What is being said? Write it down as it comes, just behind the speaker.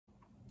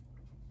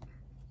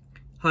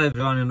Hi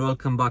everyone and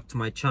welcome back to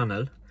my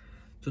channel.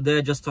 Today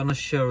I just want to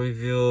share with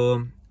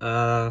you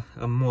a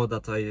mod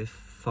that I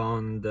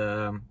found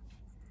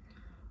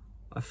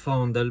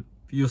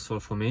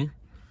useful for me,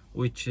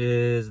 which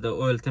is the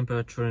oil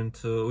temperature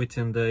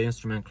within the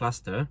instrument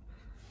cluster.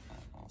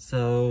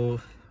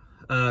 So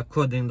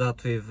coding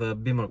that with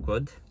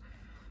Bimmercode.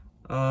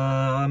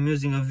 I'm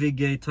using a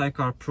V-Gate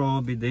iCar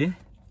Pro OBD,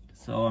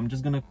 so I'm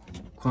just gonna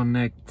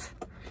connect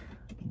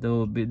the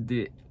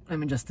OBD. Let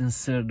me just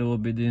insert the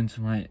OBD into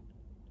my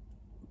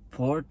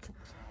port.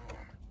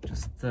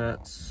 Just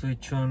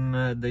switch on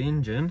the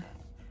engine,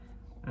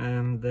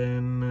 and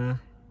then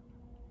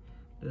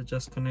let's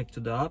just connect to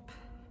the app,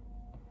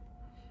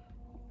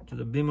 to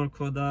the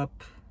Bimmercode app,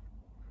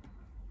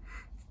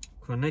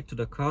 connect to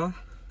the car.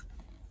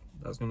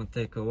 That's gonna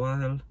take a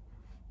while.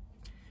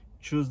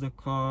 Choose the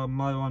car.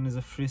 My one is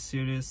a 3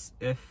 Series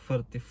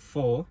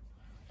F34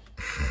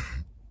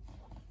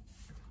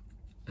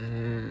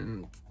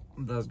 and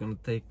that's gonna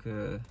take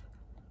a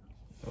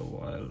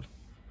while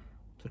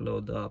to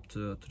load up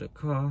to the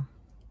car.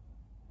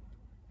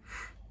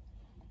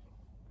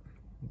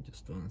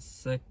 Just 1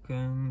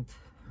 second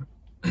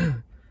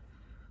to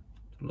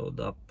load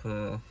up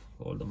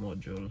all the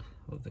module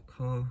of the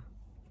car.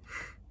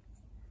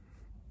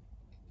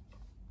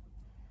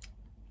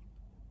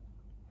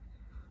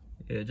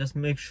 Yeah, just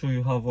make sure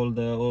you have all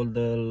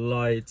the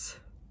lights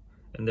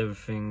and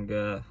everything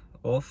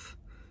off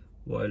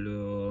while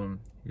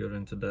you're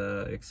into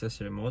the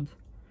accessory mode,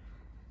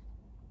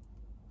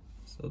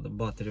 so the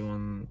battery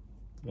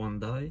won't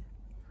die.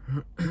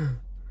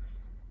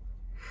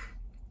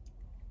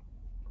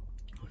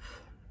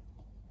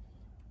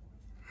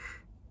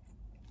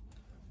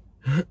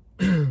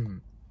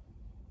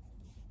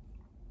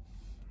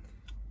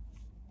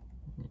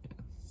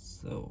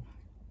 So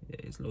yeah,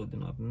 it's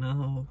loading up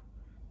now.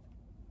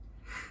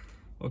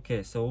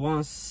 Okay, so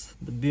once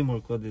the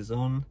Bimmercode is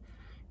on,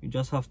 you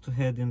just have to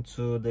head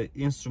into the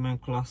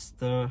instrument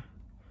cluster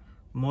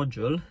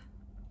module.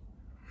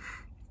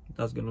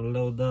 That's gonna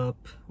load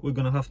up. We're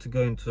gonna have to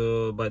go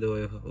into, by the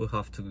way, we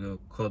have to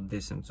code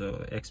this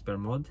into expert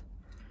mode,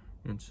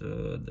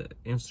 into the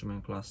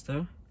instrument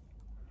cluster.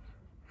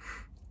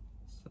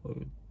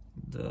 So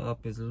the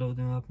app is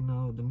loading up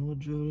now, the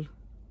module.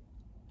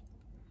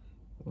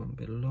 Won't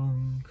be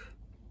long.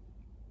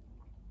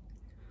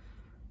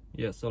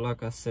 Yeah, so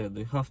like I said,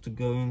 we have to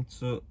go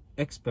into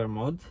expert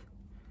mode.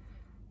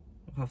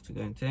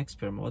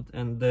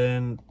 And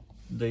then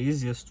the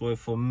easiest way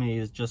for me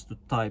is just to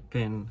type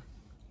in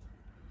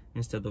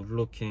instead of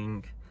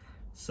looking.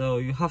 So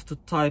you have to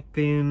type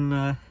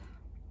in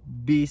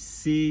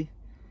BC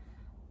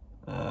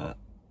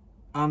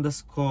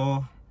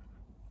underscore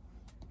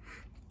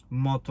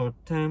motor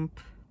temp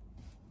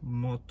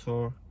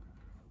underscore,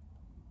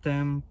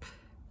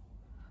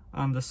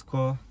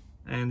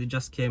 and it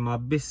just came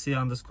up BC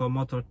underscore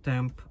motor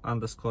temp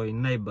underscore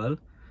enable.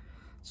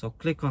 So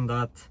click on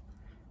that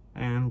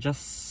and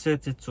just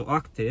set it to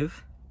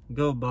active.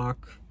 Go back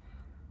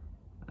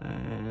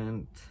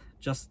and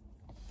just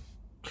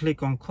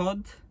click on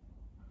code.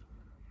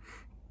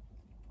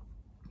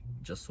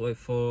 Just wait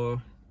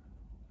for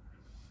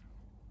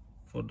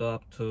the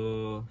app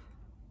to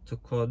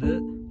code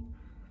it.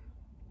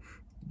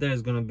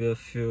 There's gonna be a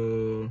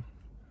few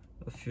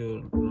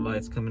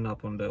lights coming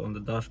up on the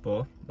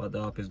dashboard, but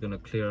the app is gonna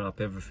clear up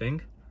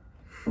everything.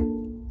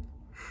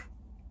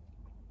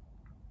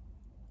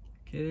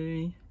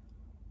 Okay,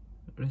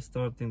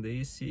 restarting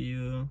the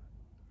ECU.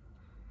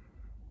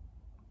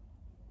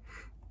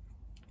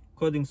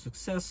 Coding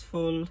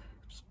successful.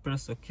 Just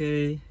press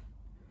OK.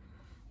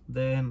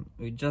 Then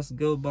we just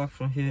go back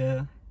from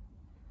here,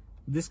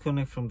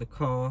 disconnect from the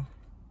car,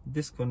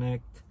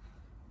 disconnect,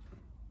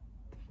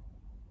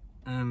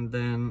 and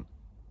then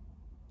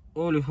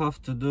all you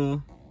have to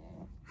do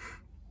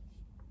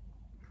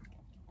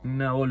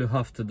now, you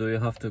have to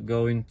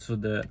go into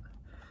the,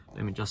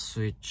 let me just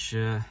switch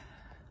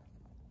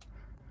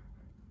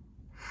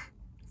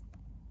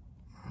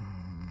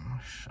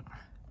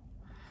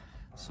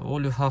so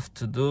all you have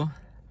to do,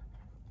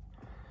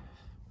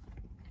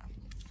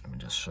 let me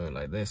just show you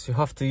like this. You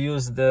have to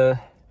use the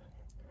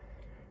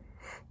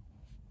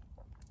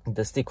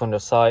stick on the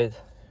side,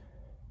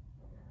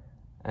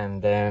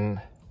 and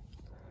then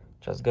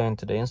just go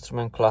into the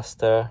instrument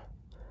cluster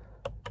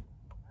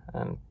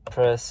and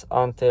press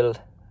until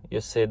you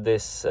see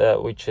this,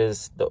 which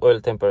is the oil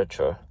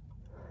temperature.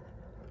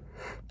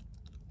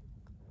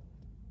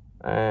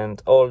 And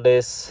all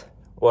this,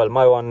 well,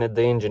 my one,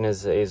 the engine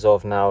is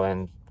off now,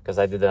 and because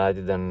I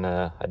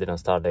didn't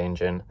start the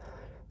engine,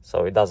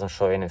 so it doesn't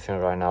show anything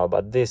right now.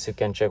 But this you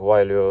can check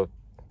while you're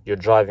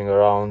driving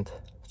around,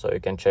 so you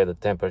can check the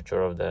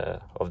temperature of the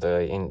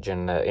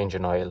engine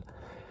oil.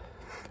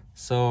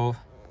 So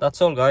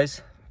that's all,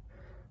 guys.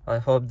 I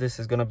hope this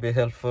is gonna be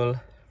helpful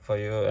for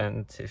you,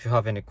 and if you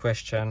have any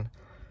question,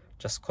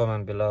 just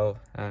comment below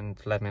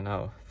and let me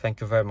know.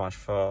 Thank you very much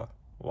for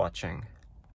watching.